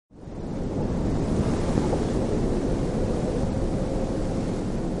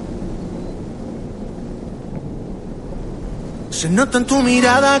Se nota en tu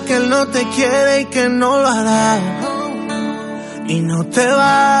mirada que él no te quiere y que no lo hará. Y no te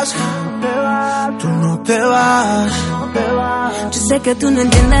vas, tú no te vas. Yo sé que tú no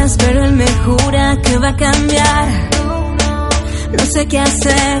entiendes, pero él me jura que va a cambiar. No sé qué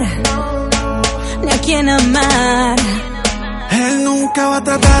hacer, ni a quién amar. Él nunca va a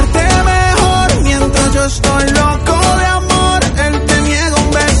tratarte mejor mientras yo estoy loco de amor. Él te niega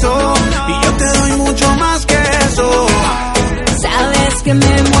un beso y yo te doy mucho más que eso. Sabes que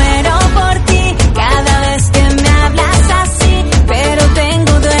me muero por ti cada vez que me hablas así, pero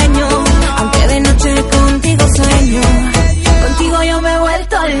tengo dueño, aunque de noche contigo sueño. Contigo yo me he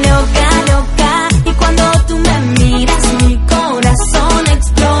vuelto loca, loca, y cuando tú me miras mi corazón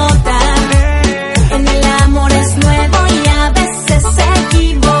explota. En el amor es nuevo y a veces se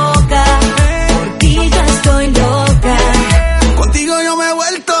equivoca. Por ti yo estoy loca. Contigo yo me he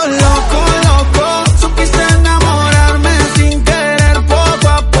vuelto loco, loco. Supiste enamorarme sin querer poco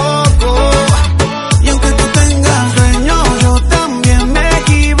a poco. Y aunque tú tengas dueño, yo también me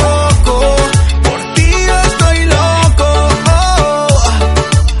equivoco. Por ti yo estoy loco, oh.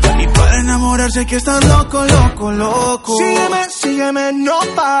 Y para enamorarse que estás loco, loco, loco. Sígueme, sígueme, no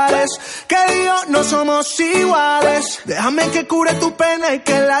pares, que él y yo no somos iguales. Déjame que cure tu pena y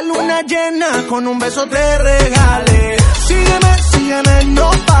que la luna llena con un beso te regale. Sígueme, sígueme, no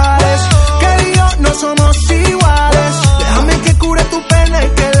pares, que él y yo no somos iguales. Déjame que cure tu pena y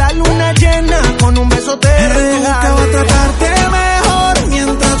que la luna llena con un beso te regale. Él nunca va a tratarte mejor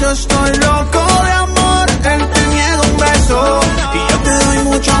mientras yo estoy loco de amor. Él te niega un beso y yo te doy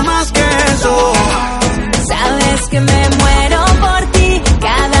mucho más que eso. Sabes que me muero por ti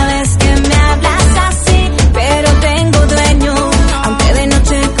cada vez que me hablas así, pero tengo dueño, aunque de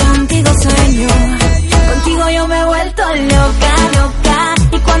noche contigo sueño. Contigo yo me he vuelto loca, loca,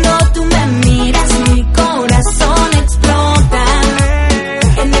 y cuando tú me miras mi corazón explota.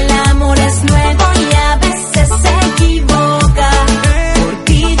 En el amor es nuevo y a veces se equivoca. Por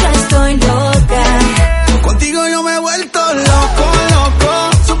ti yo estoy loca. Contigo yo me he vuelto loco, loco.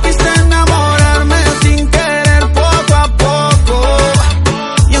 Supiste enamorarme sin querer poco a poco.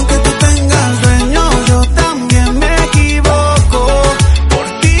 Y aunque tú tengas dueño, yo también me equivoco. Por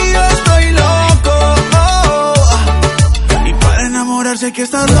ti yo estoy loco, oh. Y para enamorarse que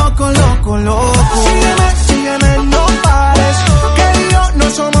estás loco, loco, loco. Sígueme, sígueme, no pares, que él y yo no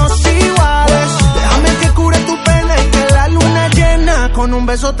somos iguales. Déjame que cure tu pena y que la luna llena con un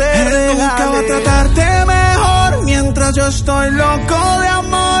beso te regale. Él nunca va a tratarte mejor mientras yo estoy loco de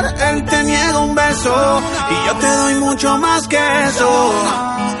amor. Él te niega un beso y yo te doy mucho más que eso.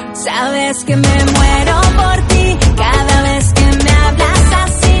 Sabes que me muero por ti cada vez que me hablas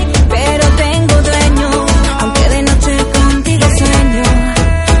así, pero tengo dueño, aunque de noche contigo sueño.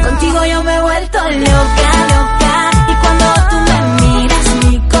 Contigo yo me he vuelto loca, loca, y cuando tú me miras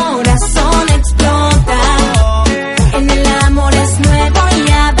mi corazón explota. En el amor es nuevo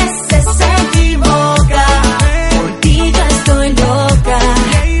y a veces se equivoca. Por ti yo estoy loca.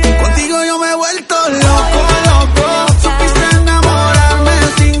 Contigo yo me he vuelto loco, loco. Supiste enamorarme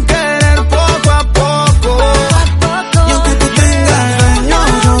sin querer poco a poco. Y aunque tú tengas dueño,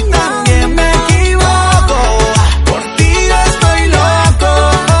 yo también me equivoco. Por ti yo estoy loco,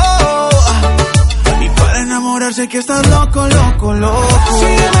 oh. Y para enamorarse que estás loco, loco, loco.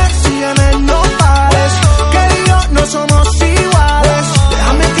 Sígueme, sígueme, no pares, que él y yo no somos iguales.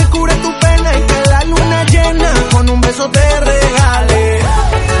 Déjame que cure tu pena y que la luna llena con un beso te regale.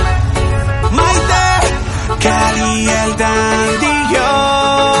 Maite, Cali, el dandillo,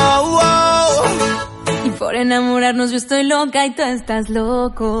 oh. Y por enamorarnos yo estoy loca y tú estás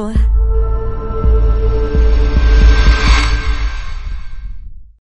loco.